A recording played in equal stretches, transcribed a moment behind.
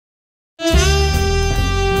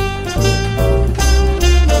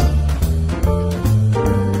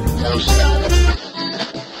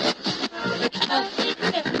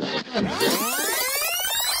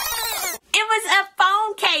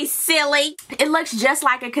It looks just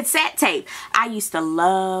like a cassette tape. I used to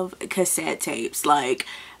love cassette tapes. Like,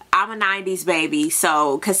 I'm a 90s baby,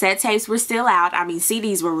 so cassette tapes were still out. I mean,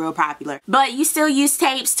 CDs were real popular. But you still use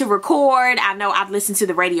tapes to record. I know I've listened to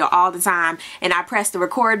the radio all the time, and I press the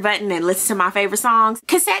record button and listen to my favorite songs.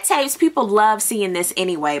 Cassette tapes, people love seeing this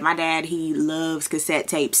anyway. My dad, he loves cassette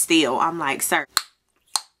tapes still. I'm like, sir.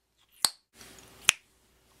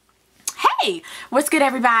 Hey, what's good,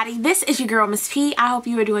 everybody? This is your girl, Miss P. I hope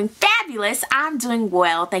you are doing fabulous. I'm doing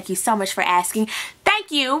well. Thank you so much for asking. Thank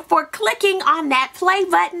you for clicking on that play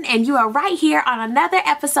button, and you are right here on another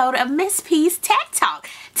episode of Miss P's Tech Talk.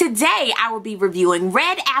 Today, I will be reviewing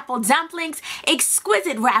Red Apple Dumplings,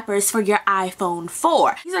 exquisite wrappers for your iPhone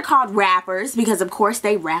 4. These are called wrappers because, of course,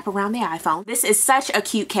 they wrap around the iPhone. This is such a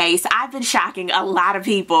cute case. I've been shocking a lot of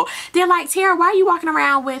people. They're like, Tara, why are you walking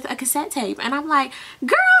around with a cassette tape? And I'm like,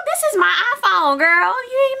 girl, this is my iPhone, girl.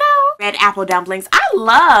 You ain't know. Red Apple Dumplings. I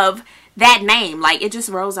love that name. Like, it just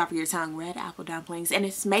rolls off of your tongue. Red Apple Dumplings. And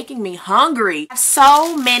it's making me hungry.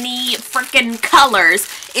 So many freaking colors.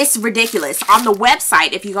 It's ridiculous. On the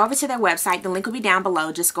website, if you go over to their website, the link will be down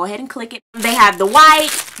below. Just go ahead and click it. They have the white,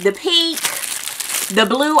 the pink, the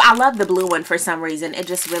blue. I love the blue one for some reason. It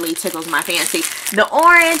just really tickles my fancy. The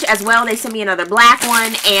orange as well. They sent me another black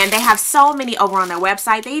one, and they have so many over on their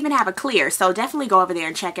website. They even have a clear, so definitely go over there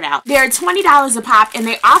and check it out. They're $20 a pop, and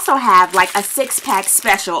they also have like a 6-pack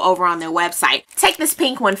special over on their website. Take this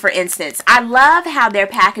pink one for instance. I love how their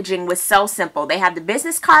packaging was so simple. They have the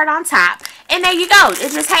business card on top, and there you go.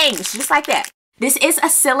 It just hangs just like that. This is a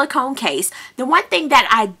silicone case. The one thing that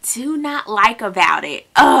I do not like about it,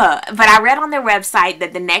 but I read on their website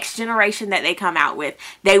that the next generation that they come out with,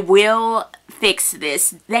 they will fix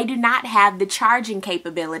this. They do not have the charging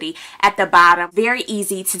capability at the bottom. Very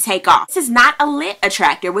easy to take off. This is not a lint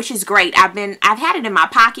attractor, which is great. I've had it in my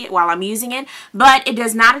pocket while I'm using it, but it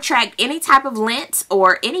does not attract any type of lint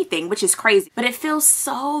or anything, which is crazy. But it feels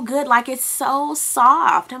so good. Like, it's so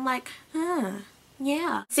soft. I'm like,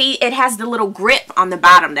 yeah. See, it has the little grip on the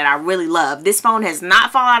bottom that I really love. This phone has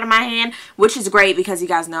not fallen out of my hand, which is great because you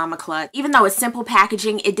guys know I'm a klutz. Even though it's simple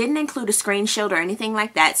packaging, it didn't include a screen shield or anything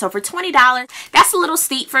like that. So for $20, that's a little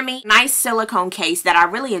steep for me. Nice silicone case that I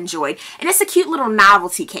really enjoyed. And it's a cute little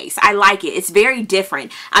novelty case. I like it. It's very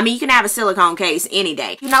different. I mean, you can have a silicone case any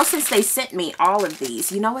day. You know, since they sent me all of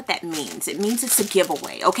these, you know what that means. It means it's a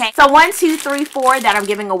giveaway, okay? So 1, 2, 3, 4 that I'm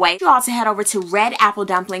giving away. You all to head over to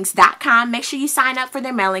redappledumplings.com. Make sure you sign up for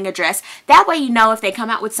their mailing address. That way you know if they come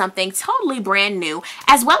out with something totally brand new,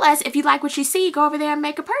 as well as if you like what you see, go over there and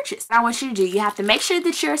make a purchase. What I want you to do, you have to make sure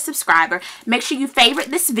that you're a subscriber, make sure you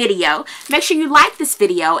favorite this video, make sure you like this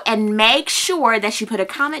video, and make sure that you put a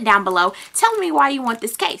comment down below telling me why you want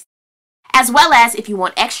this case. As well as if you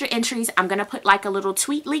want extra entries, I'm going to put like a little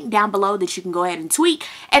tweet link down below that you can go ahead and tweet.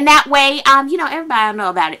 And that way, you know, everybody will know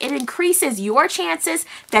about it. It increases your chances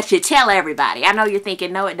that you tell everybody. I know you're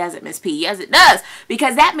thinking, no, it doesn't, Miss P. Yes, it does.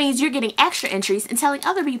 Because that means you're getting extra entries and telling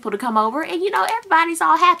other people to come over. And, you know, everybody's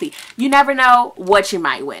all happy. You never know what you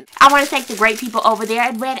might win. I want to thank the great people over there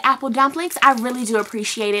at Red Apple Dumplings. I really do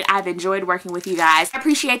appreciate it. I've enjoyed working with you guys. I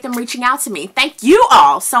appreciate them reaching out to me. Thank you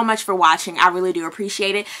all so much for watching. I really do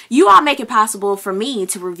appreciate it. You all make it possible for me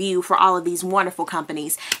to review for all of these wonderful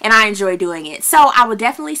companies, and I enjoy doing it. So I will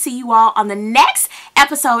definitely see you all on the next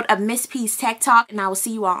episode of Miss P's Tech Talk, and I will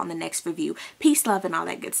see you all on the next review. Peace, love, and all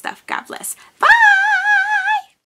that good stuff. God bless. Bye!